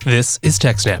This is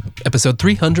TechSnap, episode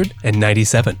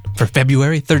 397 for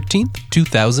February 13th,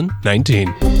 2019.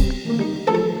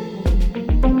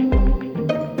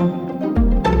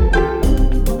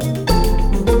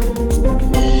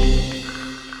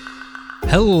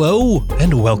 Hello,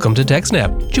 and welcome to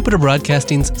TechSnap, Jupiter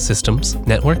Broadcasting's Systems,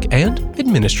 Network, and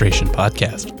Administration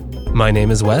podcast. My name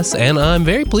is Wes, and I'm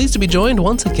very pleased to be joined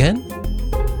once again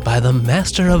by the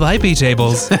master of IP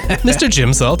tables, Mr.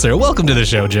 Jim Salter. Welcome to the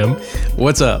show, Jim.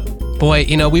 What's up? Boy,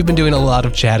 we've been doing a lot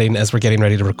of chatting as we're getting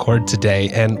ready to record today,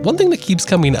 and one thing that keeps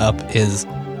coming up is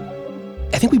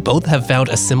I think we both have found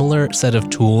a similar set of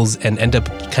tools and end up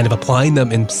kind of applying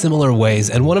them in similar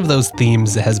ways, and one of those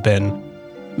themes has been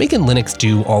making Linux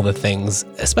do all the things,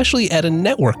 especially at a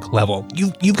network level.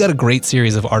 You've got a great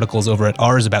series of articles over at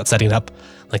Ars about setting up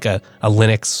like a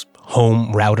Linux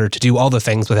home router to do all the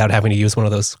things without having to use one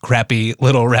of those crappy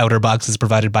little router boxes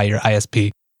provided by your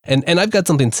ISP. And I've got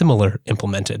something similar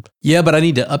implemented. Yeah, but I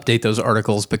need to update those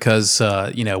articles because,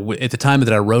 at the time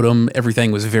that I wrote them,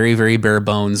 everything was very, very bare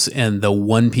bones. And the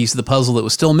one piece of the puzzle that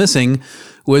was still missing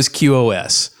was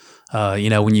QoS.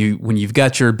 When you've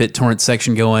got your BitTorrent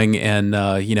section going and,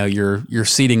 you're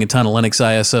seeding a ton of Linux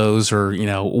ISOs or,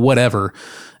 whatever,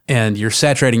 and you're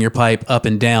saturating your pipe up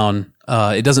and down,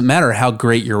 it doesn't matter how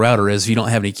great your router is if you don't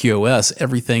have any QoS.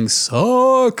 Everything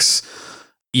sucks.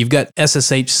 You've got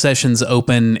SSH sessions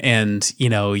open and,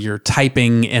 you're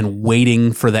typing and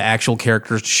waiting for the actual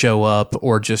characters to show up,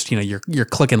 or just, you're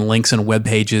clicking links in web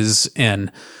pages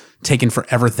and taking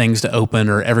forever things to open,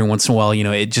 or every once in a while,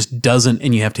 it just doesn't,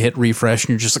 and you have to hit refresh and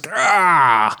you're just like,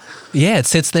 ah. Yeah, it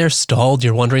sits there stalled.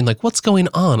 You're wondering like, what's going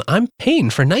on? I'm paying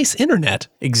for nice internet.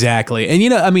 Exactly.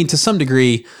 And, to some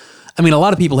degree, a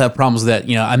lot of people have problems with that.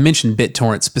 I mentioned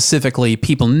BitTorrent specifically.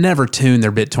 People never tune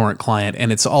their BitTorrent client,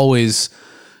 and it's always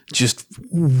just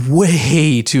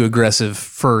way too aggressive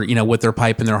for, what their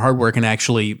pipe and their hardware can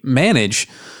actually manage.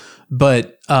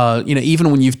 But,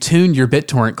 even when you've tuned your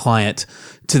BitTorrent client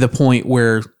to the point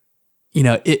where,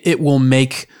 it will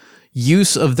make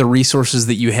use of the resources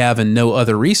that you have and no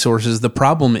other resources, the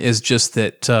problem is just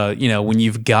that, when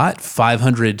you've got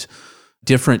 500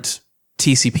 different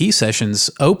TCP sessions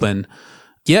open,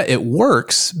 yeah, it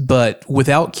works, but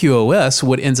without QoS,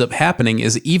 what ends up happening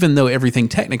is even though everything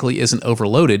technically isn't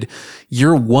overloaded,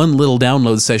 your one little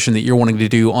download session that you're wanting to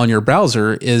do on your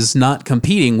browser is not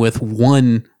competing with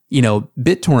one,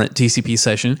 BitTorrent TCP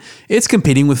session. It's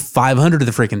competing with 500 of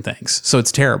the freaking things. So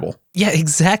it's terrible. Yeah,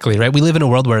 exactly, right? We live in a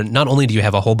world where not only do you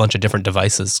have a whole bunch of different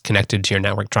devices connected to your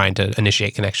network trying to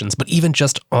initiate connections, but even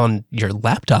just on your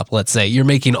laptop, let's say, you're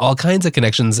making all kinds of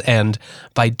connections, and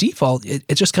by default,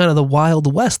 it's just kind of the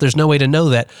Wild West. There's no way to know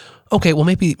that, okay, well,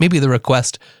 maybe the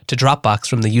request to Dropbox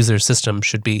from the user's system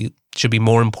should be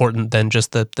more important than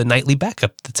just the nightly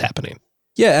backup that's happening.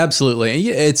 Yeah, absolutely.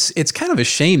 And it's kind of a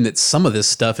shame that some of this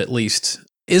stuff, at least,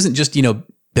 isn't just,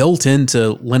 built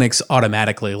into Linux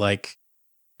automatically. Like,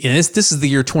 this is the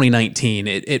year 2019.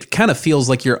 It kind of feels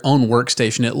like your own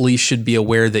workstation at least should be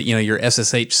aware that, your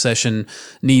SSH session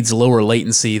needs lower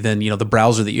latency than, the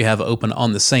browser that you have open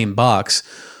on the same box.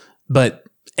 But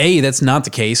A, that's not the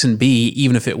case. And B,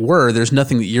 even if it were, there's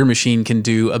nothing that your machine can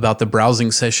do about the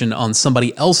browsing session on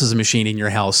somebody else's machine in your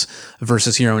house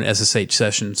versus your own SSH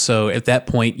session. So at that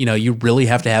point, you really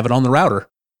have to have it on the router.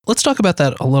 Let's talk about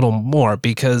that a little more,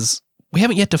 because we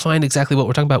haven't yet defined exactly what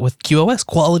we're talking about with QoS,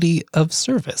 quality of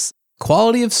service.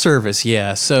 Quality of service,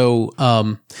 yeah. So,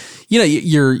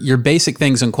 your basic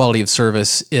things on quality of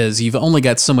service is you've only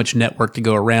got so much network to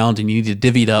go around, and you need to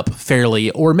divvy it up fairly,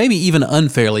 or maybe even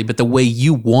unfairly, but the way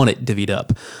you want it divvied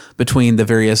up between the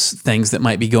various things that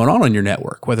might be going on your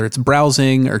network, whether it's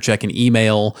browsing or checking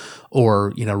email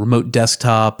or, remote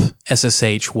desktop,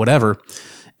 SSH, whatever.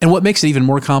 And what makes it even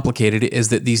more complicated is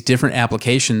that these different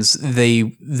applications, they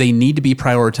need to be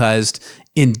prioritized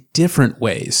in different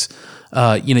ways.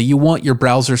 You want your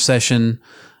browser session,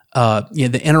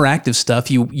 the interactive stuff,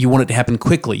 you want it to happen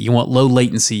quickly. You want low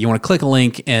latency. You want to click a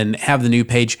link and have the new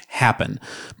page happen.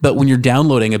 But when you're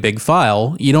downloading a big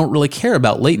file, you don't really care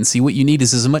about latency. What you need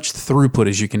is as much throughput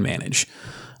as you can manage.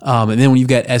 And then when you've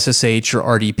got SSH or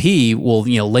RDP, well,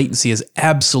 latency is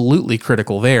absolutely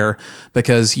critical there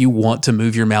because you want to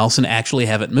move your mouse and actually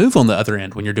have it move on the other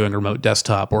end when you're doing a remote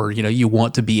desktop, or, you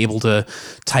want to be able to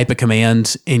type a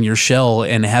command in your shell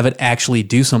and have it actually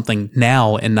do something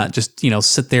now and not just,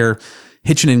 sit there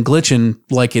hitching and glitching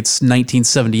like it's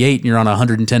 1978 and you're on a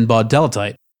 110 baud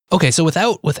teletype. Okay, so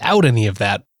without any of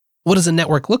that, what does a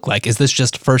network look like? Is this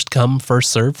just first come,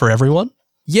 first serve for everyone?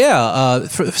 Yeah.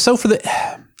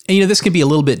 This can be a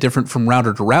little bit different from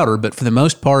router to router, but for the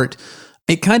most part,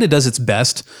 it kind of does its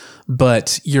best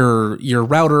but your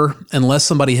router, unless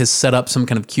somebody has set up some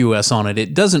kind of QoS on it,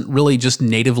 it doesn't really just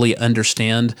natively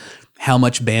understand how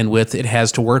much bandwidth it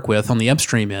has to work with on the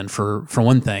upstream end for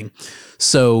one thing.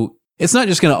 So it's not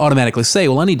just going to automatically say,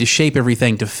 well, I need to shape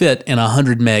everything to fit in a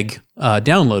 100 meg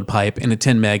download pipe and a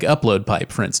 10 meg upload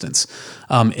pipe, for instance.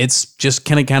 It's just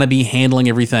going to kind of be handling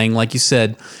everything, like you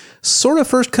said, sort of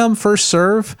first come, first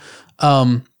serve.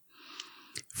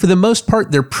 For the most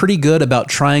part, they're pretty good about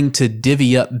trying to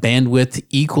divvy up bandwidth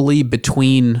equally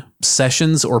between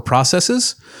sessions or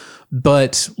processes.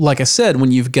 But like I said,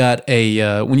 when you've got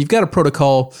a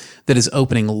protocol that is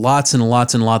opening lots and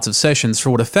lots and lots of sessions for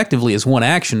what effectively is one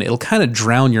action, it'll kind of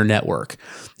drown your network.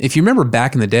 If you remember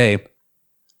back in the day,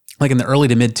 like in the early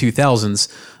to mid 2000s,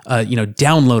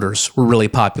 downloaders were really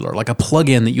popular, like a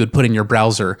plugin that you would put in your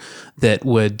browser that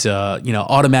would,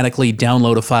 automatically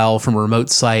download a file from a remote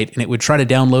site, and it would try to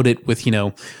download it with,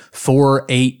 4,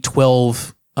 8,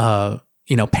 12,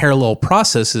 parallel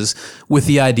processes with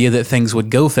the idea that things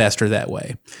would go faster that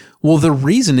way. Well, the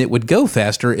reason it would go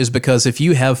faster is because if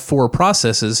you have 4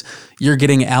 processes, you're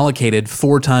getting allocated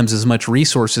 4 times as much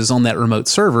resources on that remote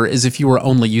server as if you were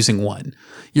only using 1.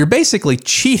 You're basically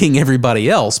cheating everybody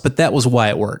else, but that was why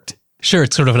it worked. Sure,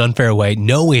 it's sort of an unfair way,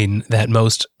 knowing that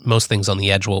most things on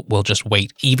the edge will just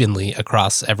wait evenly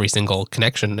across every single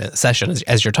connection session.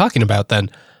 As you're talking about, then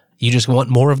you just want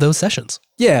more of those sessions.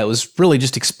 Yeah, it was really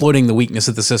just exploiting the weakness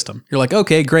of the system. You're like,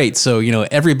 okay, great. So,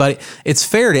 everybody, it's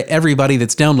fair to everybody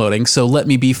that's downloading. So let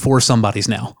me be 4 somebodies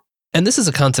now. And this is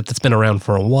a concept that's been around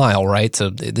for a while, right? So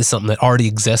this is something that already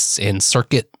exists in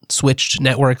circuit switched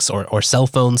networks or cell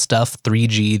phone stuff,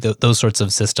 3G, those sorts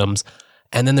of systems.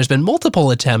 And then there's been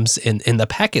multiple attempts in the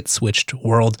packet switched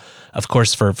world. Of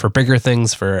course, for bigger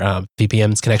things, for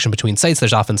VPN's connection between sites,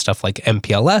 there's often stuff like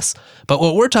MPLS. But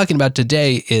what we're talking about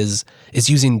today is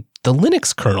using the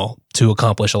Linux kernel to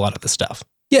accomplish a lot of this stuff.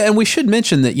 Yeah, and we should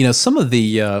mention that some of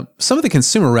the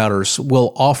consumer routers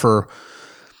will offer,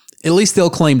 at least they'll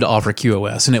claim to offer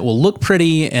QoS, and it will look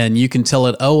pretty, and you can tell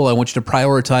it, oh, well, I want you to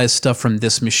prioritize stuff from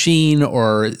this machine,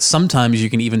 or sometimes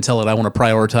you can even tell it, I want to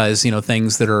prioritize,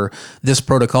 things that are this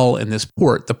protocol and this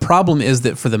port. The problem is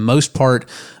that for the most part,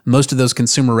 most of those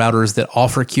consumer routers that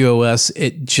offer QoS,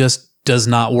 it just does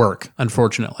not work,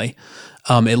 unfortunately.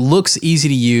 It looks easy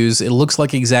to use, it looks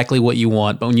like exactly what you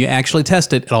want, but when you actually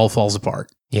test it, it all falls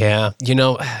apart. Yeah,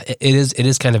 it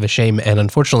is kind of a shame. And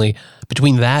unfortunately,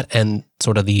 between that and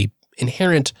sort of the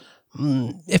inherent,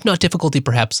 if not difficulty,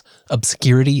 perhaps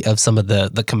obscurity of some of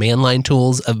the command line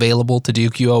tools available to do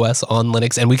QoS on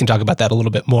Linux, and we can talk about that a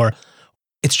little bit more,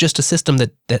 it's just a system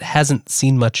that hasn't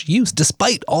seen much use,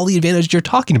 despite all the advantages you're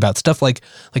talking about. Stuff like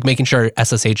making sure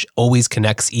SSH always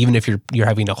connects, even if you're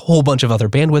having a whole bunch of other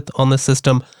bandwidth on the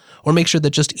system, or make sure that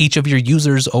just each of your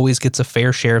users always gets a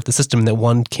fair share of the system and that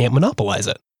one can't monopolize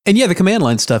it. And yeah, the command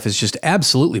line stuff is just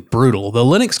absolutely brutal. The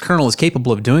Linux kernel is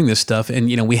capable of doing this stuff, and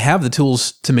we have the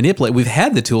tools to manipulate. We've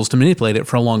had the tools to manipulate it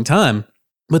for a long time,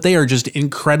 but they are just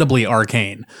incredibly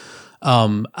arcane.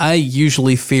 I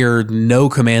usually fear no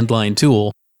command line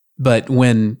tool, but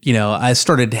when I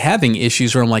started having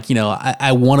issues where I'm like,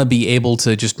 I want to be able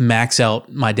to just max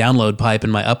out my download pipe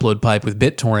and my upload pipe with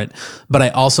BitTorrent, but I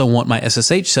also want my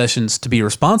SSH sessions to be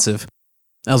responsive.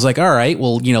 I was like, all right,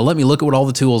 well, let me look at what all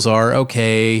the tools are.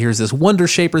 Okay, here's this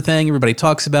Wondershaper thing everybody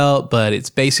talks about, but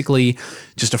it's basically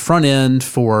just a front end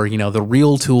for, the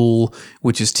real tool,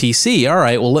 which is TC. All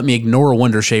right, well, let me ignore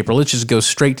Wondershaper. Let's just go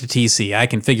straight to TC. I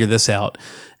can figure this out.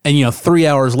 And, 3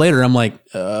 hours later, I'm like,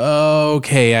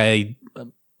 okay,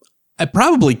 I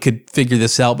probably could figure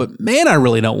this out, but man, I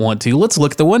really don't want to. Let's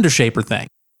look at the Wondershaper thing.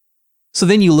 So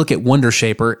then you look at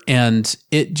Wondershaper, and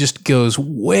it just goes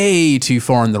way too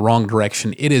far in the wrong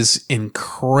direction. It is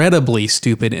incredibly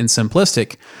stupid and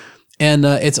simplistic, and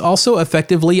it's also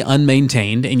effectively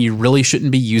unmaintained, and you really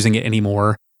shouldn't be using it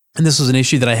anymore. And this was an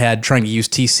issue that I had trying to use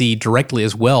TC directly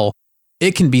as well.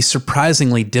 It can be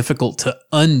surprisingly difficult to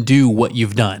undo what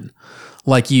you've done.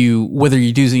 Like whether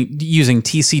you're using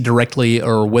TC directly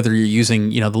or whether you're using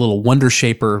the little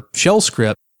Wondershaper shell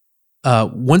script,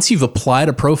 once you've applied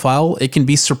a profile, it can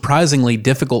be surprisingly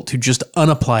difficult to just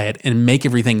unapply it and make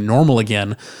everything normal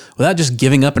again without just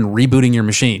giving up and rebooting your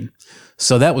machine.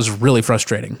 So that was really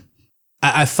frustrating.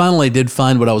 I finally did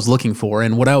find what I was looking for,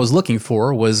 and what I was looking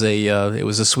for was it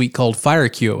was a suite called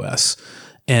FireQoS.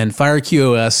 And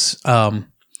FireQoS,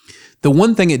 the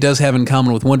one thing it does have in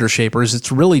common with Wondershaper is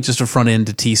it's really just a front end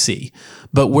to TC.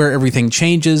 But where everything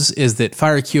changes is that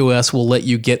FireQoS will let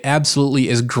you get absolutely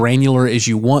as granular as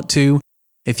you want to.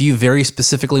 If you very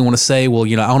specifically want to say, well,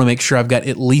 I want to make sure I've got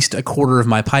at least a quarter of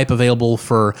my pipe available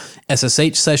for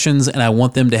SSH sessions, and I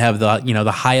want them to have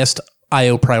the highest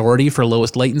IO priority for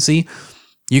lowest latency,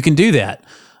 you can do that.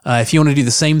 If you want to do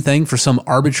the same thing for some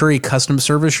arbitrary custom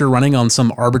service you're running on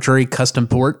some arbitrary custom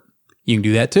port, you can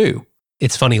do that too.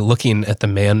 It's funny looking at the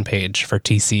man page for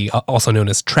TC, also known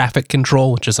as traffic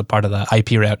control, which is a part of the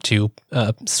IP Route 2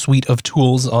 suite of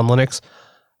tools on Linux.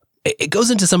 It goes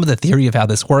into some of the theory of how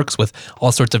this works with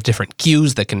all sorts of different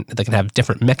queues that can have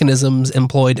different mechanisms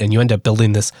employed, and you end up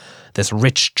building this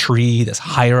rich tree, this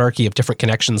hierarchy of different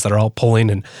connections that are all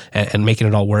pulling and making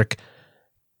it all work.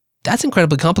 That's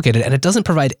incredibly complicated, and it doesn't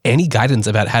provide any guidance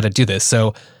about how to do this.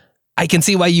 So I can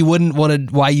see why you wouldn't want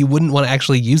to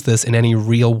actually use this in any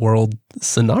real world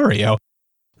scenario.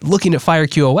 Looking at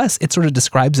FireQoS, it sort of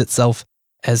describes itself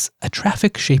as a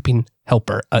traffic shaping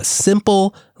helper, a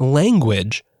simple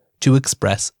language to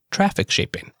express traffic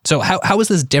shaping. So how is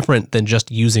this different than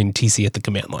just using TC at the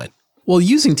command line? Well,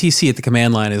 using TC at the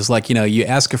command line is like, you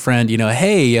ask a friend,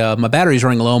 hey, my battery's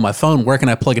running low on my phone. Where can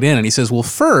I plug it in? And he says, well,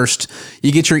 first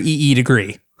you get your EE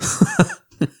degree.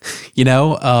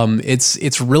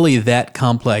 It's really that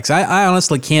complex. I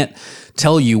honestly can't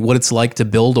tell you what it's like to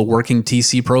build a working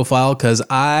TC profile because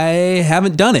I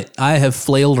haven't done it. I have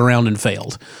flailed around and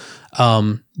failed.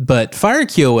 But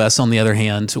FireQoS, on the other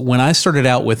hand, when I started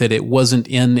out with it, it wasn't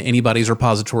in anybody's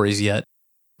repositories yet.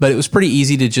 But it was pretty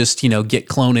easy to just,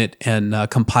 clone it and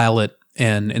compile it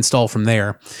and install from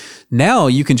there. Now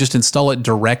you can just install it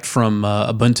direct from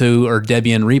Ubuntu or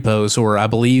Debian repos, or I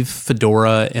believe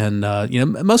Fedora and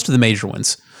most of the major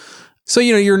ones. So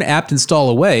you're an apt install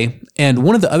away. And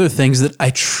one of the other things that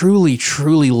I truly,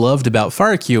 truly loved about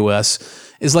FireQoS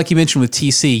is, like you mentioned with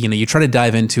TC. You try to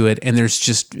dive into it, and there's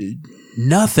just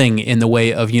nothing in the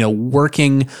way of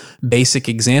working basic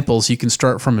examples you can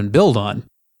start from and build on.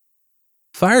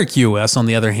 FireQoS, on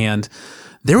the other hand,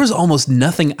 there was almost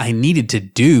nothing I needed to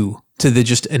do to the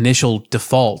just initial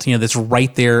default, that's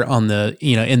right there on the,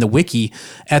 in the wiki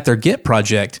at their Git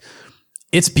project.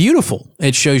 It's beautiful.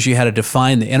 It shows you how to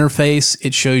define the interface.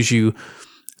 It shows you,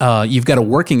 you've got a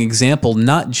working example,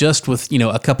 not just with,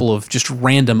 a couple of just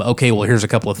random, okay, well, here's a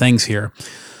couple of things here.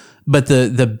 But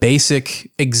the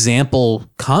basic example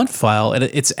conf file,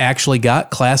 it's actually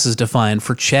got classes defined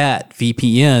for chat,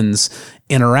 VPNs,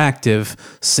 interactive,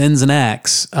 sends and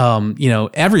acts,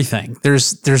 everything.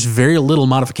 There's very little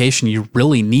modification you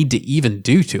really need to even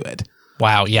do to it.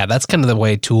 Wow, yeah, that's kind of the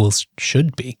way tools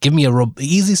should be. Give me a real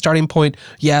easy starting point.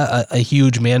 Yeah, a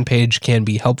huge man page can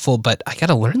be helpful, but I got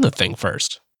to learn the thing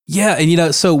first. Yeah,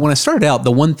 and so when I started out,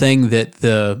 the one thing that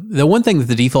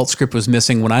the default script was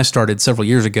missing when I started several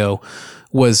years ago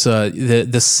was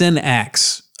the send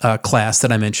acts class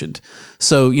that I mentioned.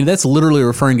 So that's literally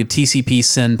referring to TCP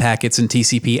send packets and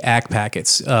TCP ACK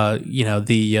packets.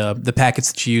 The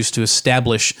packets that you use to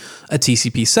establish a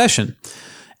TCP session.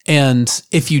 And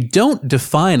if you don't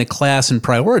define a class and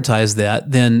prioritize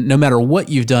that, then no matter what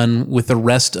you've done with the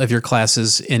rest of your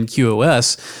classes in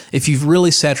QoS, if you've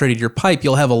really saturated your pipe,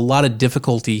 you'll have a lot of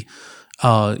difficulty,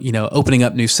 opening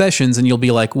up new sessions, and you'll be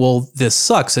like, well, this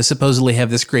sucks. I supposedly have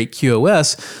this great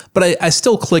QoS, but I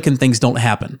still click and things don't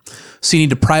happen. So you need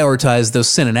to prioritize those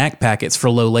send and ACK packets for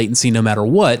low latency no matter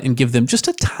what, and give them just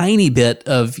a tiny bit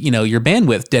of, your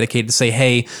bandwidth dedicated to say,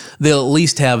 hey, they'll at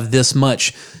least have this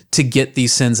much to get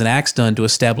these sends and acts done to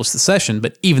establish the session,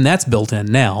 but even that's built in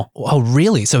now. Oh,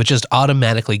 really? So it just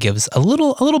automatically gives a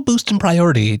little boost in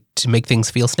priority to make things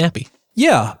feel snappy.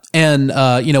 Yeah, and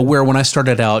where when I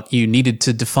started out, you needed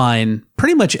to define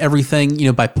pretty much everything,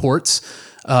 by ports.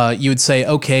 You would say,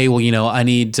 okay, well, I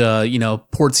need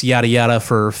ports yada yada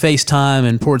for FaceTime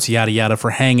and ports yada yada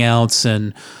for Hangouts,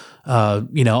 and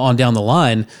on down the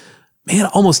line. Man,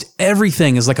 almost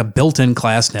everything is like a built-in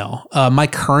class now. My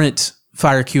current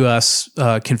FireQoS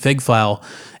config file,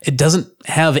 it doesn't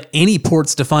have any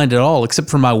ports defined at all except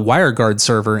for my WireGuard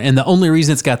server. And the only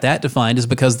reason it's got that defined is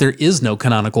because there is no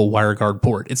canonical WireGuard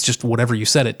port. It's just whatever you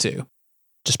set it to.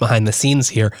 Just behind the scenes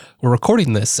here, we're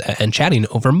recording this and chatting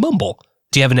over Mumble.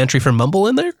 Do you have an entry for Mumble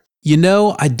in there?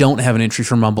 I don't have an entry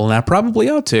for Mumble, and I probably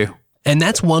ought to. And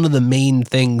that's one of the main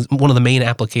things, one of the main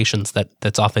applications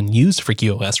that's often used for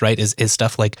QoS, right? Is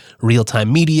stuff like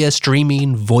real-time media,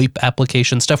 streaming, VoIP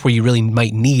applications, stuff where you really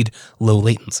might need low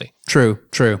latency. True.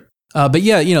 But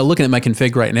yeah, looking at my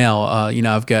config right now,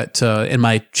 I've got, in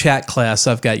my chat class,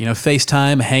 I've got,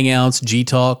 FaceTime, Hangouts,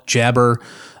 Gtalk, Jabber,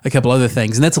 a couple other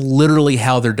things. And that's literally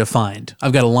how they're defined.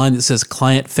 I've got a line that says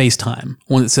client FaceTime,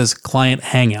 one that says client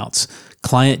Hangouts,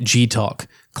 client Gtalk,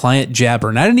 client Jabber.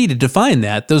 And I didn't need to define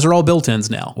that. Those are all built-ins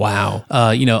now. Wow.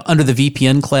 Under the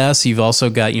VPN class, you've also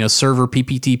got, server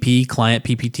PPTP, client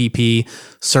PPTP,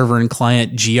 server and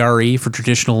client GRE for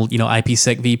traditional,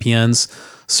 IPsec VPNs,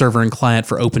 server and client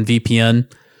for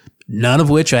OpenVPN. none of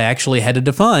which I actually had to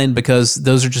define because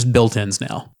those are just built-ins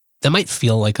now. That might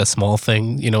feel like a small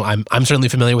thing. You know, I'm certainly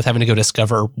familiar with having to go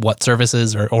discover what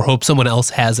services or hope someone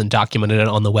else has and documented it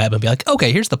on the web and be like,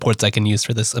 okay, here's the ports I can use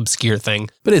for this obscure thing.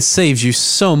 But it saves you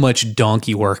so much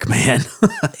donkey work, man.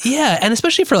 Yeah, and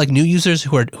especially for like new users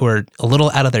who are a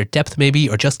little out of their depth maybe,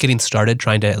 or just getting started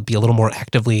trying to be a little more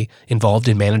actively involved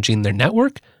in managing their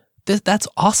network. That's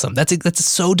awesome. That's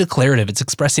so declarative. It's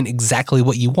expressing exactly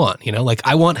what you want. You know, like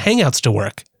I want Hangouts to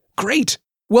work. Great.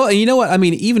 Well, and you know what? I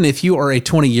mean, even if you are a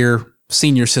 20-year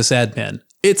senior sysadmin,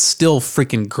 it's still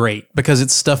freaking great because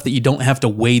it's stuff that you don't have to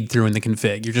wade through in the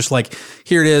config. You're just like,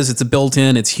 here it is. It's a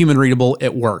built-in. It's human readable.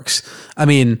 It works. I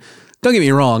mean, don't get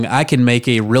me wrong. I can make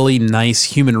a really nice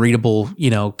human readable,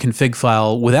 config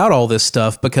file without all this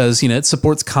stuff because, it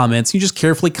supports comments. You just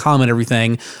carefully comment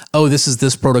everything. Oh, this is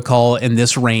this protocol and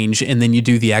this range. And then you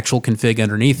do the actual config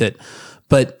underneath it.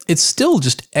 But it's still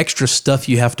just extra stuff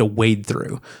you have to wade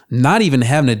through. Not even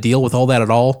having to deal with all that at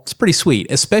all, it's pretty sweet,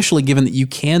 especially given that you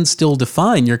can still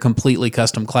define your completely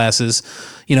custom classes,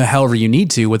 however you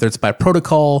need to, whether it's by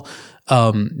protocol.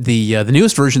 The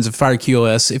newest versions of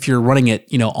FireQoS, if you're running it,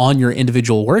 on your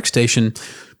individual workstation,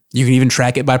 you can even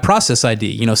track it by process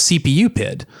ID, CPU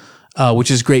PID,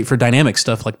 which is great for dynamic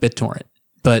stuff like BitTorrent.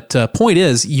 But point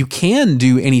is, you can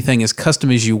do anything as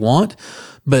custom as you want,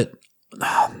 but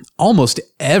almost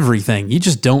everything, you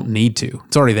just don't need to.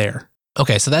 It's already there.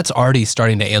 Okay, so that's already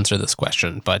starting to answer this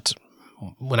question. But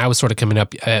when I was sort of coming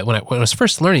up, when I was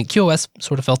first learning, QoS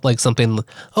sort of felt like something,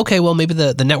 okay, well, maybe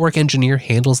the network engineer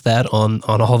handles that on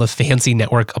all the fancy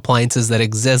network appliances that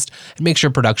exist and make sure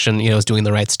production, is doing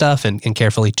the right stuff and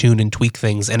carefully tune and tweak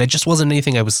things. And it just wasn't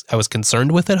anything I was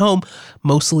concerned with at home.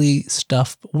 Mostly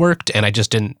stuff worked, and I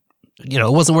just didn't,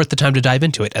 it wasn't worth the time to dive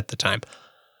into it at the time.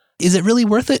 Is it really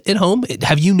worth it at home?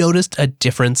 Have you noticed a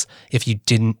difference if you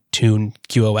didn't tune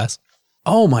QoS?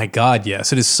 Oh my God,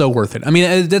 yes. It is so worth it. I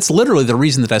mean, that's literally the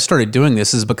reason that I started doing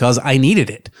this is because I needed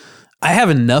it. I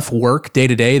have enough work day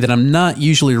to day that I'm not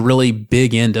usually really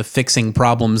big into fixing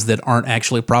problems that aren't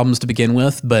actually problems to begin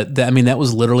with. But that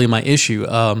was literally my issue.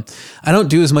 I don't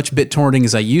do as much BitTorrenting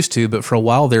as I used to, but for a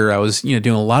while there, I was, doing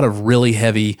a lot of really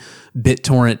heavy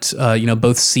BitTorrent,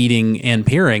 both seeding and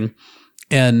peering.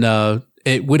 And,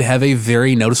 it would have a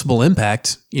very noticeable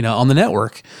impact, on the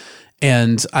network.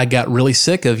 And I got really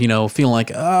sick of, feeling like,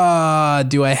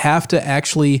 do I have to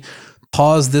actually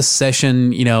pause this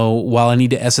session, while I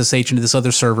need to SSH into this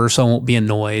other server so I won't be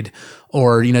annoyed?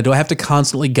 Or, do I have to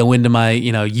constantly go into my,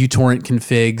 uTorrent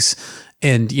configs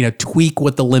and, tweak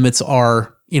what the limits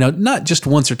are, not just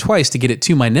once or twice to get it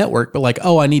to my network, but like,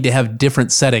 I need to have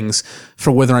different settings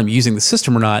for whether I'm using the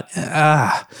system or not.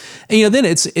 And, then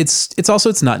it's also,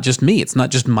 it's not just me. It's not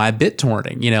just my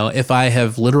BitTorrenting. If I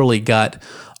have literally got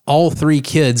all three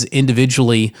kids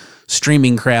individually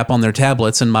streaming crap on their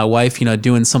tablets and my wife,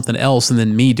 doing something else and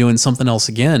then me doing something else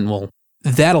again, well,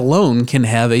 that alone can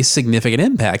have a significant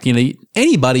impact.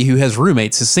 Anybody who has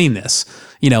roommates has seen this.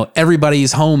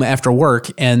 Everybody's home after work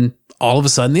and all of a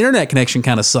sudden the internet connection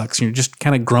kind of sucks. And you're just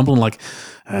kind of grumbling like,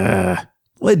 well,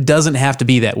 it doesn't have to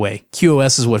be that way.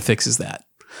 QoS is what fixes that.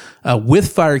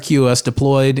 With FireQoS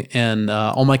deployed and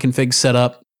all my configs set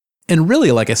up, and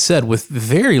really, like I said, with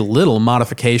very little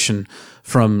modification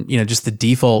from, just the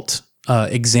default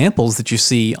examples that you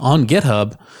see on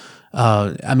GitHub,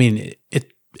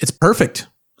 it's perfect.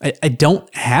 I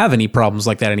don't have any problems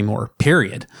like that anymore,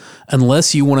 period.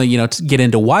 Unless you want to, get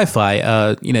into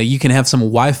Wi-Fi, you can have some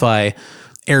Wi-Fi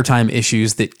airtime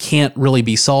issues that can't really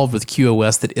be solved with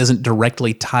QoS that isn't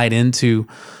directly tied into,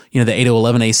 the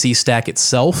 802.11ac stack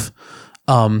itself,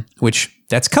 which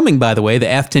that's coming, by the way. The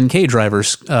AF10K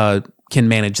drivers can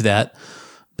manage that.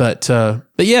 But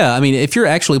yeah, if you're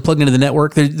actually plugged into the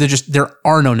network, there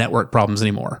are no network problems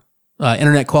anymore.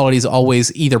 Internet quality is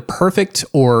always either perfect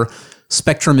or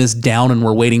Spectrum is down and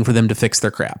we're waiting for them to fix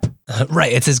their crap.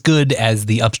 Right. It's as good as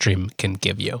the upstream can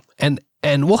give you. And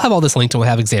we'll have all this linked and we'll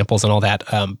have examples and all that.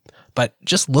 But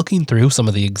just looking through some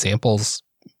of the examples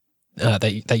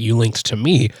that you linked to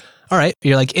me, all right,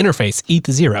 you're like interface,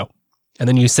 ETH0. And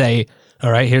then you say,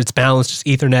 all right, here it's balanced, just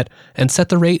Ethernet, and set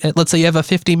the rate at, let's say you have a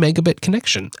 50 megabit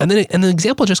connection. And then the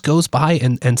example just goes by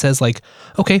and says like,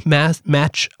 okay,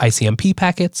 match ICMP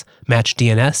packets, match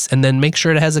DNS, and then make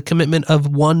sure it has a commitment of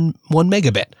one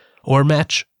megabit, or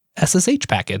match SSH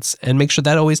packets and make sure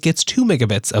that always gets 2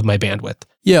 megabits of my bandwidth.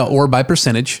 Yeah, or by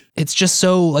percentage. It's just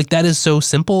so, like, that is so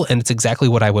simple, and it's exactly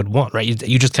what I would want, right?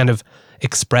 You just kind of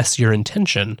express your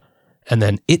intention, and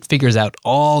then it figures out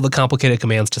all the complicated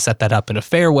commands to set that up in a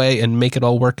fair way and make it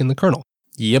all work in the kernel.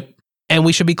 Yep. And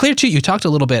we should be clear too, you talked a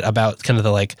little bit about kind of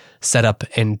the like setup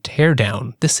and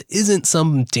teardown. This isn't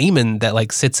some daemon that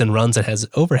like sits and runs and has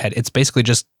overhead. It's basically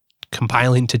just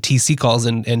compiling to TC calls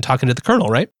and talking to the kernel,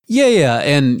 right? Yeah.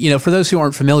 And, for those who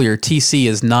aren't familiar, TC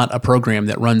is not a program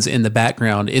that runs in the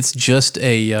background. It's just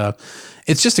a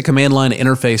command line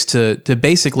interface to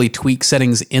basically tweak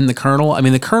settings in the kernel. I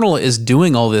mean, the kernel is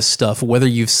doing all this stuff, whether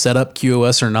you've set up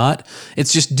QoS or not.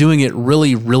 It's just doing it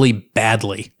really, really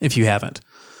badly if you haven't.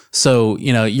 So,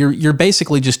 you're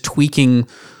basically just tweaking,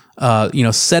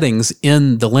 settings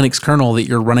in the Linux kernel that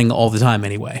you're running all the time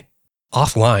anyway.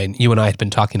 Offline, you and I had been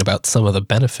talking about some of the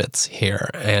benefits here,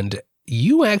 and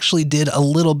you actually did a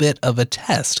little bit of a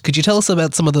test. Could you tell us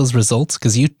about some of those results?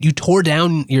 Because you tore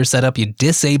down your setup, you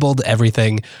disabled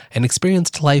everything, and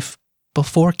experienced life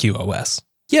before QoS.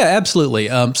 Yeah, absolutely.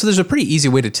 So there's a pretty easy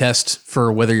way to test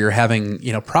for whether you're having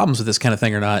problems with this kind of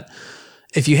thing or not.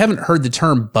 If you haven't heard the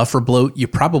term buffer bloat, you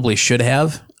probably should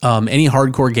have. Any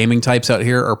hardcore gaming types out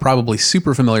here are probably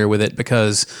super familiar with it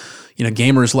because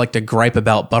gamers like to gripe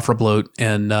about buffer bloat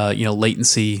and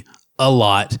latency a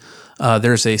lot.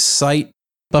 There's a site,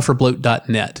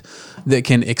 bufferbloat.net, that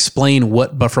can explain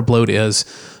what buffer bloat is.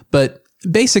 But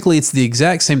basically, it's the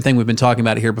exact same thing we've been talking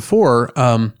about here before,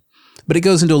 but it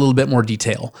goes into a little bit more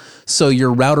detail. So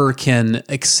your router can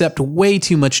accept way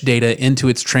too much data into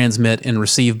its transmit and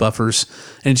receive buffers,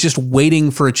 and it's just waiting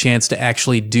for a chance to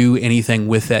actually do anything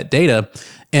with that data.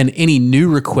 And any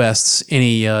new requests,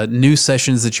 any new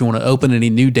sessions that you want to open, any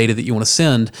new data that you want to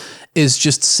send is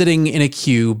just sitting in a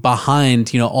queue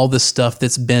behind, all this stuff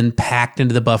that's been packed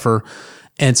into the buffer.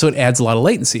 And so it adds a lot of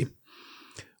latency.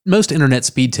 Most internet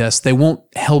speed tests, they won't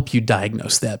help you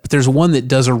diagnose that, but there's one that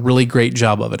does a really great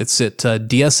job of it. It's at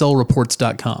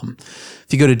dslreports.com. If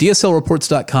you go to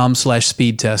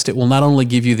dslreports.com/speed test, it will not only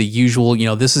give you the usual,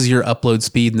 this is your upload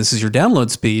speed and this is your download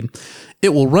speed.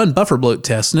 It will run buffer bloat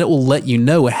tests, and it will let you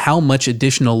know how much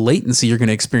additional latency you're going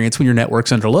to experience when your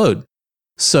network's under load.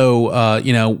 So,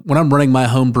 when I'm running my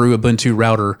homebrew Ubuntu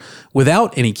router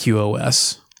without any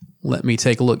QoS, let me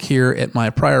take a look here at my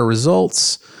prior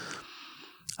results.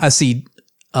 I see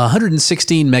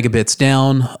 116 megabits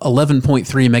down,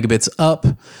 11.3 megabits up,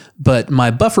 but my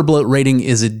buffer bloat rating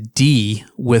is a D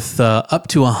with up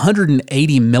to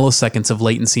 180 milliseconds of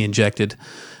latency injected.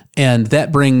 And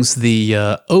that brings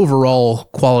the overall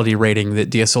quality rating that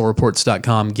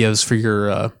DSLreports.com gives for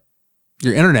your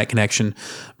internet connection,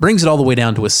 brings it all the way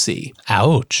down to a C.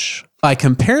 Ouch. By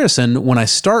comparison, when I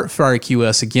start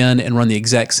FireQoS again and run the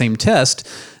exact same test,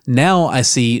 now I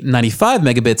see 95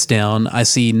 megabits down, I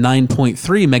see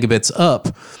 9.3 megabits up,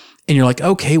 and you're like,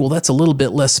 okay, well, that's a little bit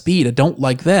less speed. I don't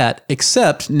like that,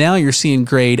 except now you're seeing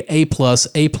grade A+,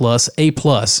 A+, A+,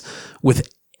 with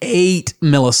 8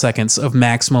 milliseconds of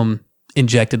maximum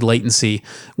injected latency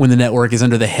when the network is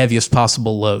under the heaviest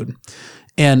possible load.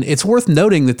 And it's worth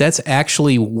noting that that's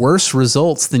actually worse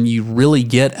results than you really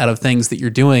get out of things that you're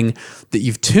doing that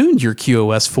you've tuned your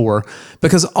QoS for,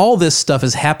 because all this stuff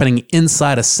is happening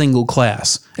inside a single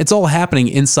class. It's all happening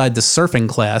inside the surfing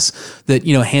class that,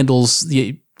 handles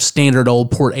the standard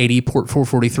old port 80, port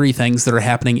 443 things that are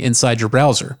happening inside your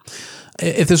browser.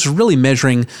 If this is really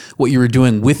measuring what you were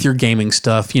doing with your gaming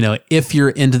stuff, if you're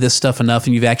into this stuff enough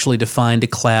and you've actually defined a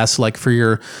class like for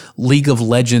your League of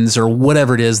Legends or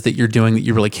whatever it is that you're doing that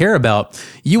you really care about,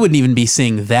 you wouldn't even be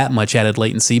seeing that much added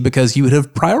latency because you would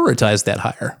have prioritized that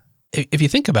higher. If you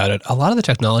think about it, a lot of the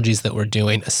technologies that we're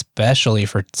doing, especially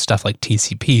for stuff like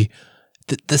TCP,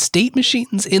 the state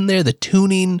machines in there, the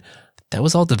tuning, that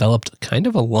was all developed kind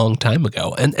of a long time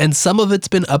ago. And some of it's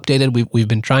been updated. We've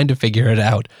been trying to figure it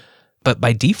out. But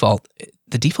by default,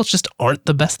 the defaults just aren't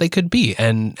the best they could be.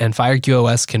 And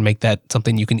FireQoS can make that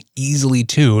something you can easily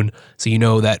tune so you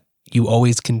know that you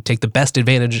always can take the best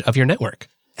advantage of your network.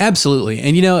 Absolutely.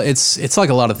 And it's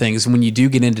like a lot of things. When you do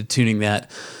get into tuning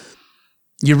that,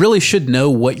 you really should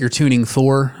know what you're tuning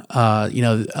for.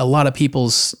 A lot of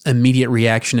people's immediate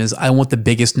reaction is, I want the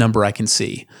biggest number I can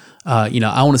see. I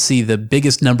want to see the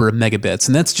biggest number of megabits,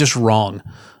 and that's just wrong.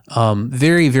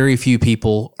 Very, very few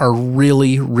people are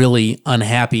really, really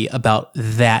unhappy about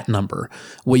that number.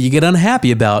 What you get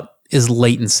unhappy about is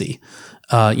latency.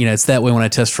 It's that way when I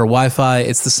test for Wi-Fi.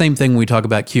 It's the same thing when we talk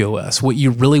about QoS. What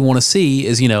you really want to see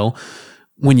is,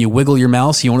 when you wiggle your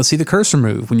mouse, you want to see the cursor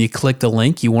move. When you click the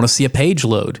link, you want to see a page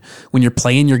load. When you're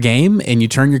playing your game and you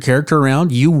turn your character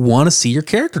around, you want to see your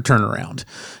character turn around.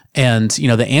 And,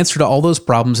 the answer to all those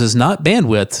problems is not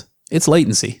bandwidth, it's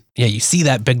latency. Yeah, you see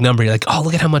that big number, you're like, oh,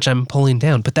 look at how much I'm pulling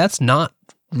down. But that's not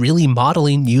really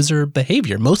modeling user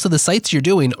behavior. Most of the sites you're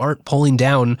doing aren't pulling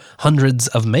down hundreds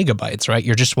of megabytes, right?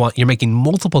 You're making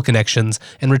multiple connections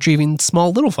and retrieving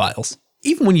small little files.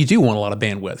 even when you do want a lot of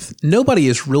bandwidth, nobody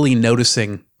is really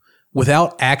noticing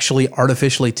without actually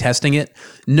artificially testing it.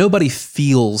 Nobody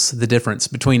feels the difference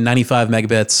between 95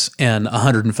 megabits and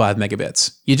 105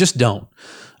 megabits. You just don't.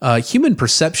 Human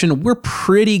perception, we're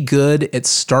pretty good at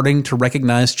starting to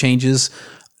recognize changes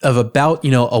of about, a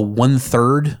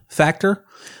 1/3 factor.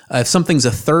 If something's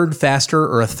a third faster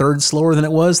or a third slower than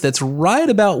it was, that's right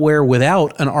about where,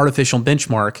 without an artificial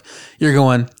benchmark, you're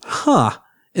going,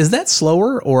 is that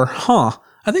slower? Or,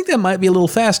 I think that might be a little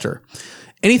faster.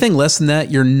 Anything less than that,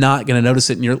 you're not going to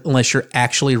notice it unless you're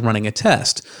actually running a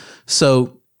test.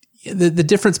 So the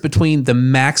difference between the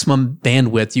maximum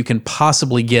bandwidth you can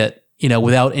possibly get,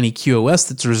 without any QoS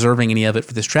that's reserving any of it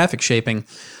for this traffic shaping,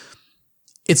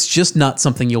 it's just not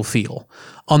something you'll feel.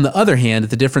 On the other hand,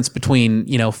 the difference between,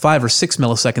 5 or 6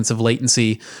 milliseconds of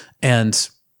latency and,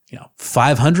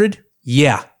 500,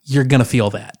 yeah, you're going to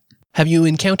feel that. Have you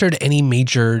encountered any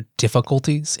major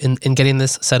difficulties in getting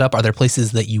this set up? Are there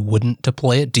places that you wouldn't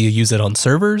deploy it? Do you use it on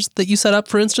servers that you set up,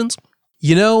 for instance?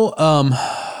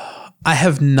 I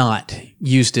have not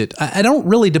used it. I don't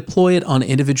really deploy it on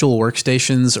individual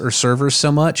workstations or servers so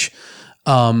much.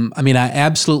 I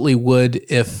absolutely would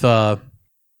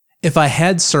if I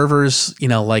had servers,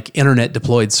 like internet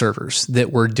deployed servers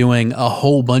that were doing a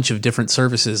whole bunch of different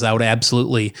services. I would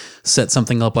absolutely set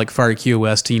something up like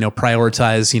FireQoS to,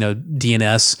 prioritize,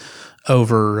 DNS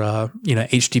over,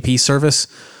 HTTP service.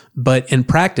 But in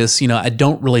practice, I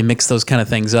don't really mix those kind of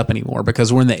things up anymore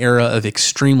because we're in the era of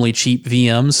extremely cheap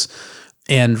VMs.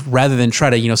 And rather than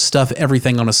try to, stuff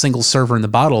everything on a single server in the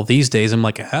bottle these days, I'm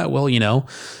like, at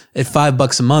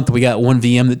 $5 a month, we got one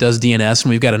VM that does DNS and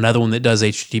we've got another one that does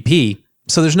HTTP.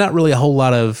 So there's not really a whole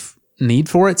lot of need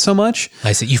for it so much.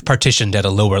 I see. You've partitioned at a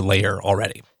lower layer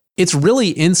already. It's really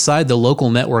inside the local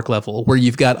network level where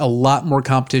you've got a lot more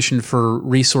competition for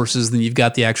resources than you've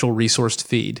got the actual resource to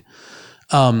feed.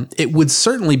 It would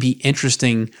certainly be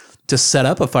interesting to set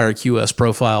up a FireQoS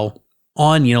profile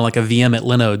on, like a VM at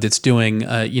Linode that's doing,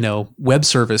 web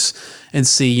service and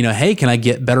see, hey, can I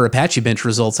get better Apache Bench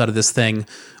results out of this thing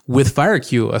with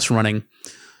FireQoS running?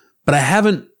 But I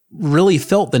haven't really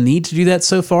felt the need to do that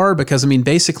so far because,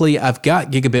 basically I've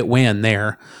got gigabit WAN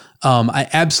there. I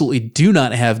absolutely do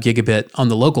not have gigabit on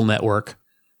the local network.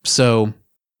 So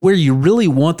where you really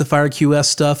want the FireQoS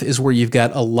stuff is where you've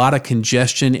got a lot of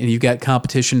congestion and you've got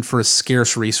competition for a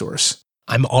scarce resource.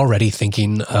 I'm already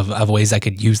thinking of ways I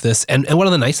could use this. And one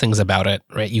of the nice things about it,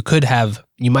 right, you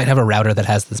might have a router that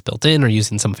has this built in or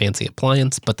using some fancy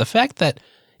appliance, but the fact that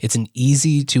it's an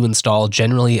easy to install,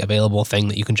 generally available thing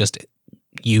that you can just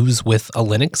use with a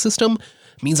Linux system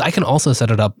means I can also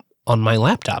set it up on my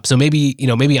laptop. So maybe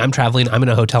I'm traveling, I'm in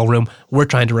a hotel room, we're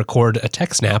trying to record a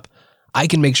TechSnap. I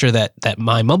can make sure that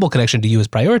my mobile connection to you is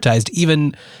prioritized,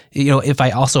 even, if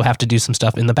I also have to do some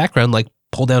stuff in the background, like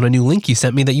pull down a new link you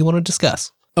sent me that you want to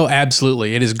discuss. Oh,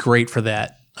 absolutely. It is great for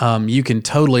that. You can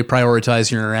totally prioritize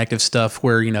your interactive stuff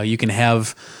where, you can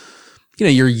have,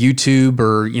 your YouTube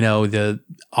or, the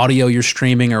audio you're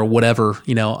streaming or whatever,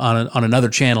 on another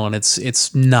channel, and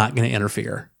it's not going to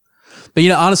interfere. But,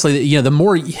 honestly, the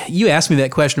more you asked me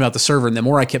that question about the server and the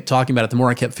more I kept talking about it, the more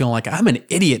I kept feeling like I'm an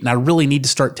idiot and I really need to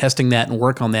start testing that and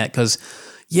work on that because,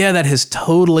 that has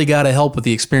totally got to help with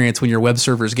the experience when your web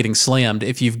server is getting slammed.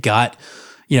 If you've got,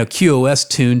 QoS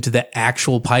tuned to the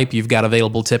actual pipe you've got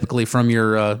available typically from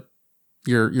your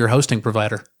hosting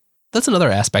provider. That's another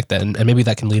aspect then, and maybe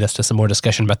that can lead us to some more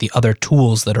discussion about the other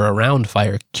tools that are around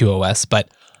FireQoS, but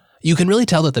you can really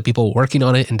tell that the people working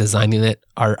on it and designing it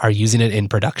are using it in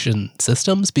production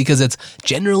systems because it's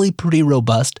generally pretty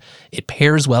robust. It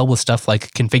pairs well with stuff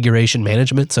like configuration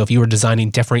management. So if you were designing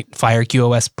different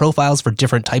FireQoS profiles for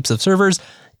different types of servers,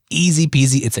 easy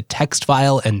peasy. It's a text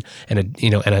file and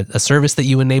a service that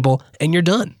you enable, and you're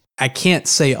done. I can't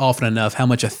say often enough how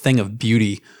much a thing of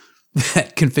beauty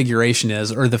that configuration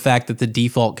is, or the fact that the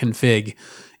default config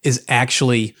is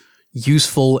actually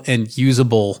useful and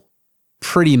usable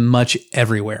pretty much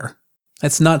everywhere.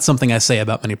 That's not something I say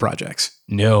about many projects.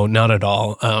 No, not at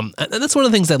all. And that's one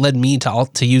of the things that led me to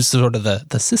use sort of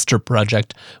the sister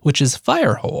project, which is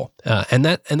Firehole. And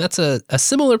that's a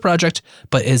similar project,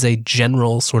 but is a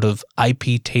general sort of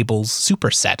IP tables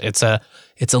superset.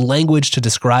 It's a language to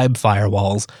describe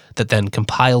firewalls that then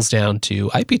compiles down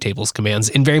to IP tables commands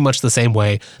in very much the same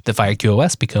way that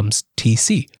FireQoS becomes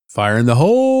TC. Fire in the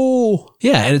hole.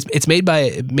 Yeah, and it's made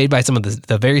by some of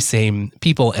the very same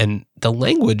people, and the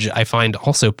language I find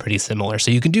also pretty similar.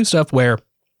 So you can do stuff where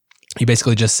you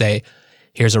basically just say,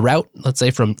 here's a route, let's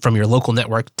say from your local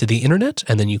network to the internet,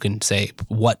 and then you can say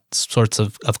what sorts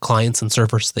of clients and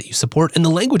servers that you support, and the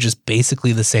language is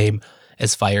basically the same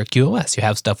as Fire QoS. You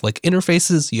have stuff like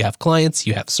interfaces, you have clients,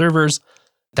 you have servers.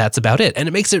 That's about it. And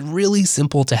it makes it really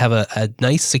simple to have a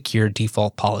nice secure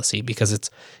default policy because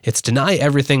it's deny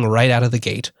everything right out of the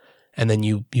gate. And then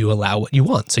you allow what you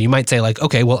want. So you might say like,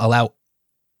 okay, we'll allow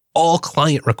all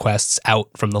client requests out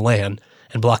from the LAN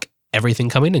and block everything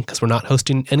coming in because we're not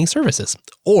hosting any services.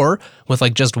 Or with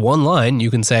like just one line,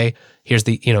 you can say, here's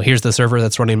the server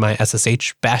that's running my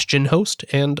SSH Bastion host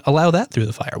and allow that through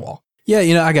the firewall.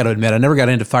 Yeah, I got to admit, I never got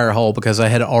into Firehall because I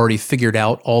had already figured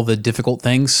out all the difficult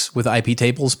things with IP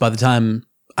tables by the time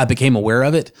I became aware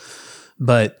of it.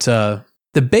 But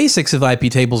the basics of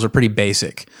IP tables are pretty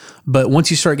basic. But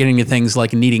once you start getting into things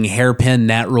like needing hairpin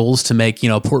NAT rules to make,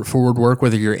 port forward work,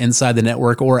 whether you're inside the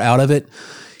network or out of it,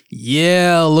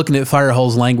 yeah, looking at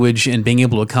Firehall's language and being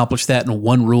able to accomplish that in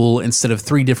one rule instead of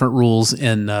 3 different rules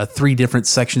in 3 different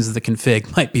sections of the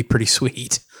config might be pretty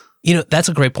sweet. That's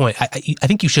a great point. I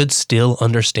think you should still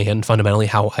understand fundamentally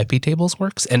how IP tables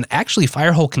works. And actually,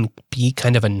 Firehall can be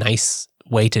kind of a nice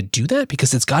way to do that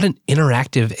because it's got an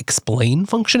interactive explain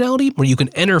functionality where you can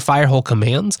enter Firehall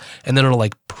commands and then it'll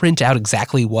like print out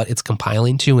exactly what it's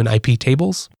compiling to in IP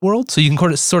tables world. So you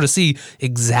can sort of see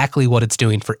exactly what it's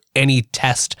doing for any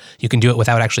test. You can do it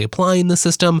without actually applying the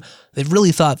system. They've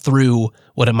really thought through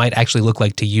what it might actually look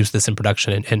like to use this in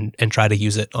production and try to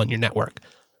use it on your network.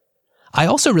 I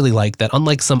also really like that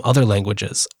unlike some other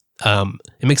languages,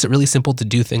 it makes it really simple to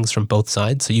do things from both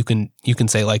sides. So you can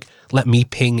say like, let me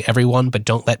ping everyone, but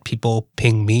don't let people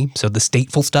ping me. So the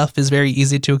stateful stuff is very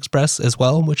easy to express as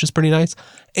well, which is pretty nice.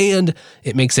 And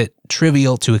it makes it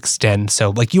trivial to extend.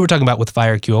 So like you were talking about with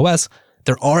Fire QoS,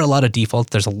 there are a lot of defaults.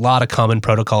 There's a lot of common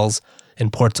protocols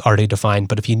and ports already defined.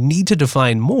 But if you need to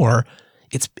define more,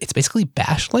 it's basically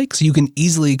Bash-like, so you can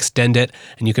easily extend it,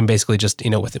 and you can basically just,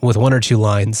 with 1 or 2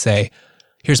 lines say,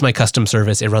 here's my custom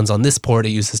service. It runs on this port. It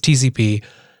uses TCP.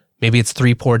 Maybe it's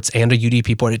 3 ports and a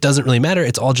UDP port. It doesn't really matter.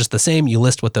 It's all just the same. You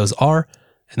list what those are,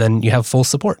 and then you have full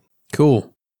support.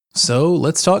 Cool. So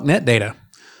let's talk NetData.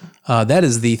 That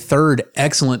is the third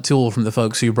excellent tool from the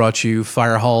folks who brought you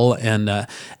Firehall. And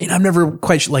I'm never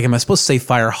quite sure, like, am I supposed to say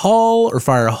Firehall or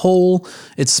Firehole?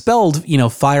 It's spelled,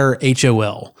 Fire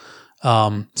HOL.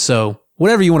 So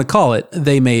whatever you want to call it,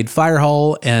 they made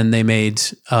Firehall and they made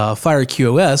Fire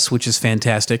QoS, which is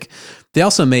fantastic. They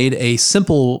also made a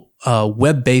simple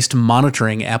web-based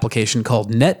monitoring application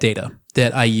called NetData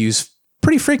that I use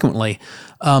pretty frequently.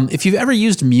 If you've ever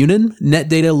used Munin,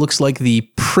 NetData looks like the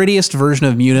prettiest version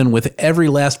of Munin with every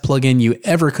last plugin you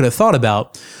ever could have thought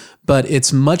about, but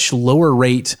it's much lower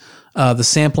rate. The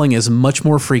sampling is much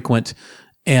more frequent.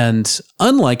 And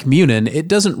unlike Munin, it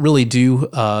doesn't really do,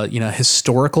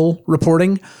 historical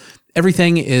reporting.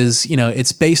 Everything is,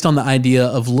 it's based on the idea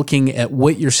of looking at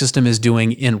what your system is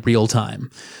doing in real time.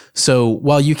 So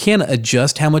while you can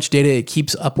adjust how much data it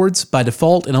keeps upwards, by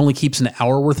default, it only keeps an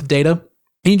hour worth of data.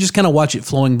 And you just kind of watch it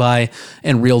flowing by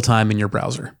in real time in your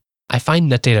browser. I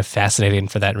find NetData fascinating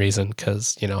for that reason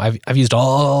because, I've used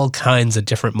all kinds of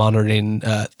different monitoring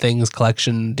things,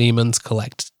 collection daemons,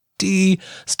 collect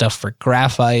stuff for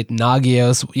Graphite,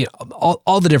 Nagios,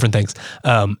 all the different things.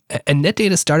 And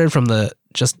NetData started from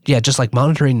just like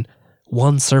monitoring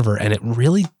one server, and it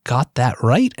really got that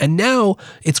right. And now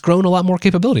it's grown a lot more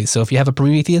capabilities. So if you have a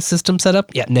Prometheus system set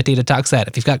up, NetData talks that.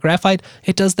 If you've got Graphite,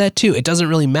 it does that too. It doesn't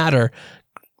really matter.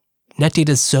 NetData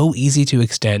is so easy to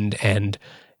extend, and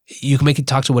you can make it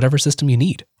talk to whatever system you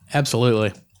need.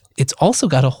 Absolutely. It's also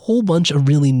got a whole bunch of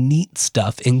really neat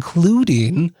stuff,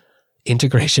 including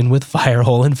integration with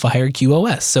Firehall and Fire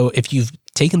QoS. So if you've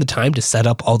taken the time to set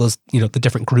up all those, the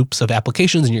different groups of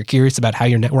applications and you're curious about how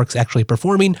your network's actually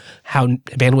performing, how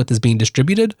bandwidth is being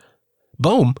distributed,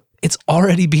 boom, it's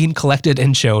already being collected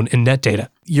and shown in NetData.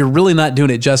 You're really not doing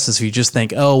it justice if you just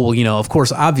think, of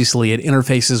course, obviously it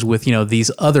interfaces with, these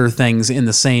other things in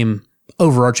the same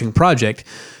overarching project,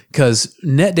 because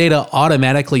NetData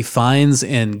automatically finds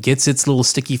and gets its little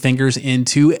sticky fingers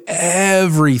into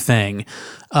everything.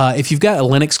 If you've got a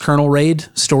Linux kernel RAID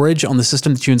storage on the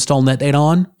system that you install NetData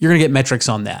on, you're going to get metrics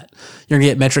on that. You're going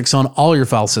to get metrics on all your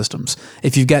file systems.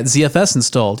 If you've got ZFS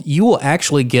installed, you will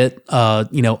actually get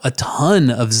a ton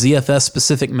of ZFS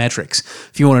specific metrics.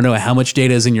 If you want to know how much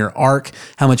data is in your ARC,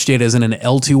 how much data is in an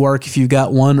L2 ARC if you've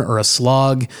got one, or a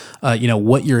slog,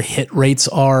 what your hit rates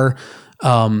are.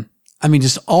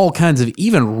 Just all kinds of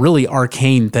even really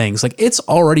arcane things. Like, it's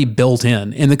already built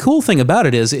in. And the cool thing about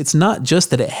it is it's not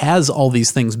just that it has all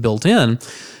these things built in.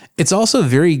 It's also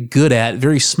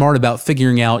very smart about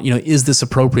figuring out, is this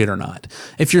appropriate or not?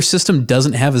 If your system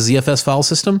doesn't have a ZFS file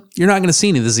system, you're not going to see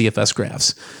any of the ZFS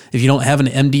graphs. If you don't have an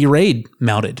MD RAID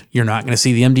mounted, you're not going to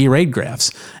see the MD RAID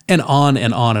graphs, and on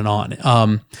and on and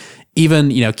on. Even,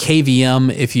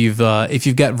 KVM, if you've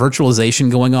got virtualization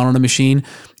going on a machine,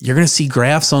 you're going to see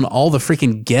graphs on all the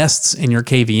freaking guests in your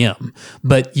KVM.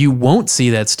 But you won't see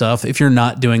that stuff if you're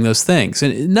not doing those things.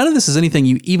 And none of this is anything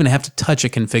you even have to touch a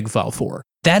config file for.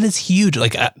 That is huge.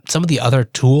 Like some of the other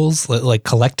tools, like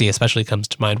Collectd especially comes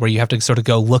to mind, where you have to sort of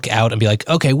go look out and be like,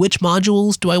 okay, which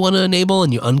modules do I want to enable?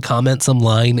 And you uncomment some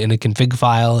line in a config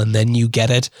file and then you get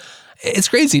it. It's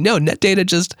crazy. No, NetData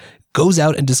just goes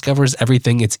out and discovers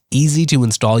everything. It's easy to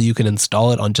install. You can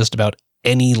install it on just about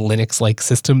any Linux-like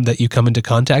system that you come into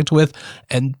contact with,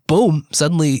 and boom,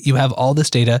 suddenly you have all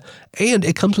this data, and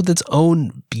it comes with its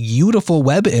own beautiful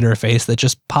web interface that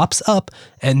just pops up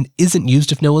and isn't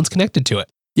used if no one's connected to it.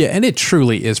 Yeah, and it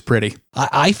truly is pretty.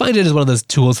 I find it as one of those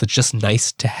tools that's just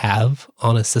nice to have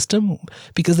on a system,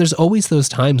 because there's always those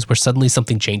times where suddenly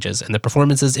something changes and the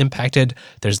performance is impacted.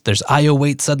 There's I/O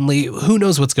wait suddenly. Who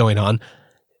knows what's going on?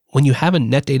 When you have a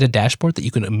NetData dashboard that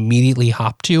you can immediately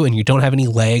hop to and you don't have any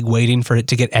lag waiting for it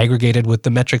to get aggregated with the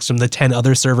metrics from the 10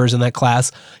 other servers in that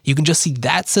class, you can just see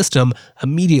that system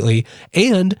immediately.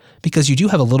 And because you do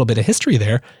have a little bit of history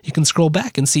there, you can scroll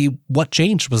back and see what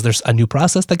changed. Was there a new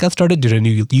process that got started? Did a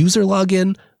new user log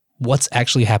in? What's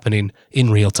actually happening in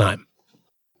real time?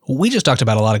 We just talked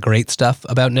about a lot of great stuff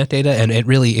about NetData, and it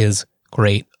really is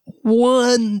great.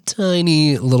 One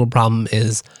tiny little problem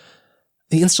is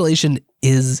the installation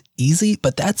is easy,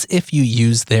 but that's if you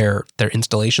use their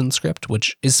installation script,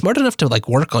 which is smart enough to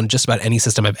work on just about any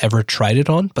system I've ever tried it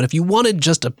on. But if you wanted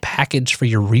just a package for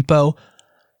your repo,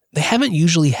 they haven't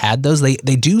usually had those. They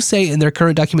do say in their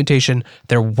current documentation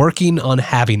they're working on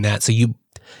having that. So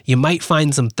you might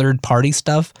find some third-party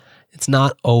stuff. It's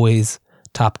not always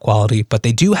top quality, but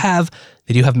they do have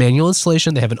manual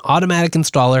installation. They have an automatic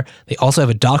installer. They also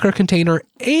have a Docker container,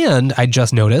 and I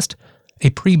just noticed a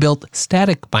pre-built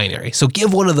static binary. So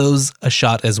give one of those a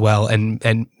shot as well,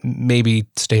 and maybe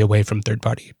stay away from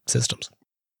third-party systems.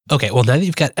 Okay, well, now that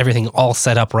you've got everything all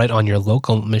set up right on your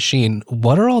local machine,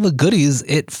 what are all the goodies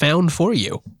it found for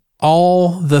you?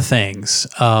 All the things.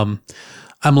 I'm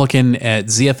looking at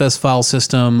ZFS file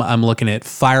system. I'm looking at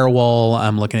firewall.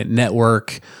 I'm looking at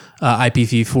network,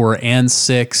 IPv4 and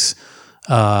 6.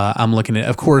 I'm looking at,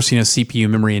 of course, CPU,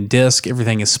 memory, and disk.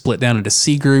 Everything is split down into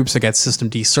C groups. I got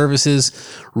systemd services.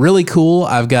 Really cool.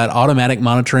 I've got automatic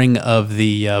monitoring of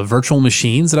the virtual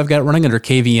machines that I've got running under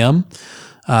KVM.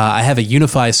 I have a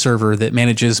Unify server that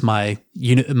manages my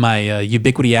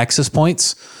Ubiquiti access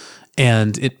points,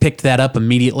 and it picked that up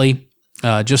immediately.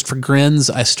 Just for grins,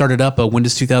 I started up a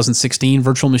Windows 2016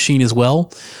 virtual machine as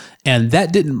well. And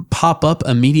that didn't pop up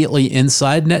immediately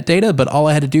inside NetData, but all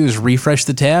I had to do is refresh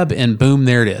the tab and boom,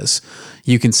 there it is.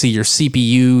 You can see your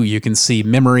CPU, you can see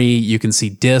memory, you can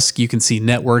see disk, you can see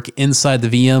network inside the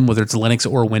VM, whether it's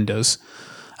Linux or Windows.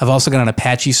 I've also got an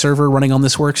Apache server running on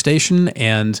this workstation,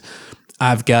 and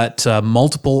I've got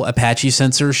multiple Apache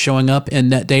sensors showing up in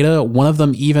NetData. One of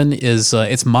them even is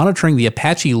it's monitoring the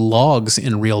Apache logs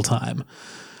in real time,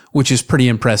 which is pretty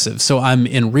impressive. So I'm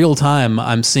in real time,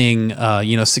 I'm seeing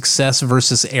success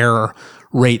versus error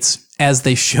rates as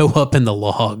they show up in the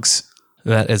logs.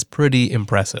 That is pretty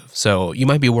impressive. So you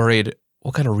might be worried,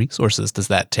 what kind of resources does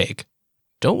that take?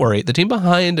 Don't worry, the team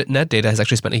behind NetData has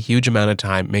actually spent a huge amount of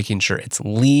time making sure it's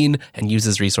lean and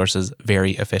uses resources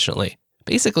very efficiently.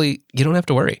 Basically, you don't have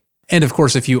to worry. And of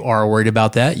course, if you are worried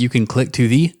about that, you can click to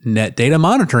the NetData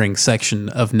monitoring section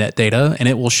of NetData, and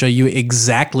it will show you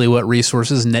exactly what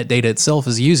resources NetData itself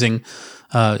is using,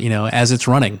 as it's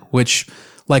running, which,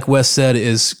 like Wes said,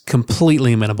 is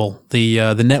completely amenable.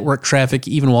 The network traffic,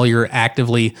 even while you're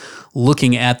actively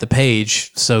looking at the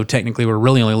page, so technically we're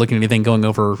really only looking at anything going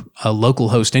over a local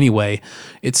host anyway,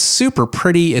 it's super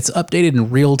pretty. It's updated in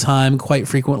real time quite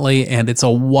frequently, and it's a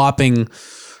whopping,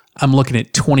 I'm looking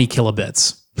at 20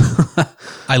 kilobits.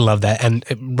 I love that. And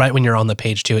right when you're on the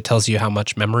page too, it tells you how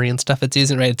much memory and stuff it's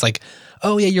using, right? It's like,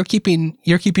 oh yeah, you're keeping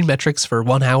metrics for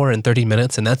 1 hour and 30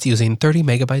 minutes, and that's using 30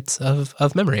 megabytes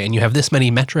of memory. And you have this many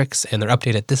metrics, and they're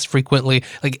updated this frequently.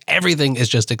 Like everything is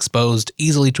just exposed,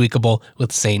 easily tweakable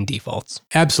with sane defaults.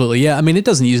 Absolutely. Yeah. I mean, it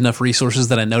doesn't use enough resources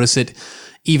that I notice it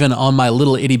even on my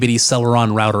little itty bitty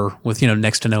Celeron router with,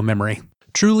 next to no memory.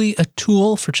 Truly a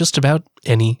tool for just about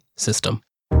any system.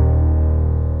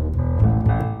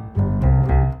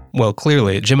 Well,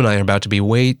 clearly, Jim and I are about to be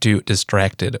way too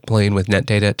distracted playing with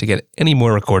NetData to get any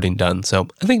more recording done, so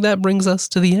I think that brings us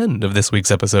to the end of this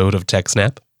week's episode of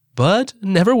TechSnap. But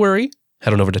never worry,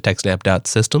 head on over to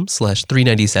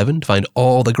techsnap.system/397 to find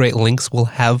all the great links we'll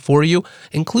have for you,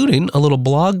 including a little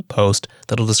blog post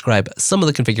that'll describe some of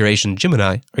the configuration Jim and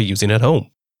I are using at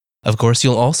home. Of course,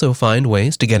 you'll also find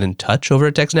ways to get in touch over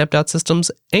at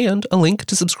TechSnap.systems and a link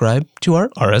to subscribe to our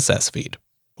RSS feed.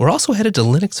 We're also headed to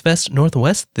Linux Fest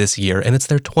Northwest this year, and it's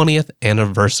their 20th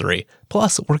anniversary.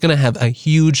 Plus, we're going to have a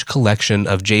huge collection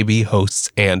of JB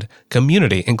hosts and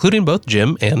community, including both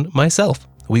Jim and myself.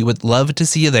 We would love to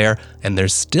see you there, and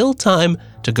there's still time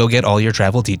to go get all your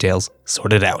travel details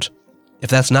sorted out. If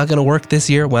that's not going to work this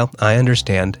year, well, I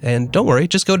understand. And don't worry,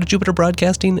 just go to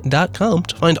jupiterbroadcasting.com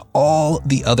to find all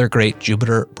the other great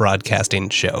Jupiter Broadcasting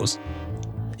shows.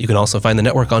 You can also find the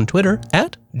network on Twitter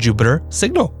at Jupiter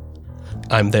Signal.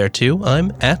 I'm there too.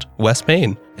 I'm at Wes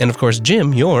Payne. And of course,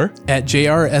 Jim, you're at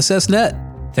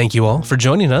JRSSNet. Thank you all for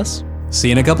joining us. See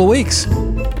you in a couple weeks.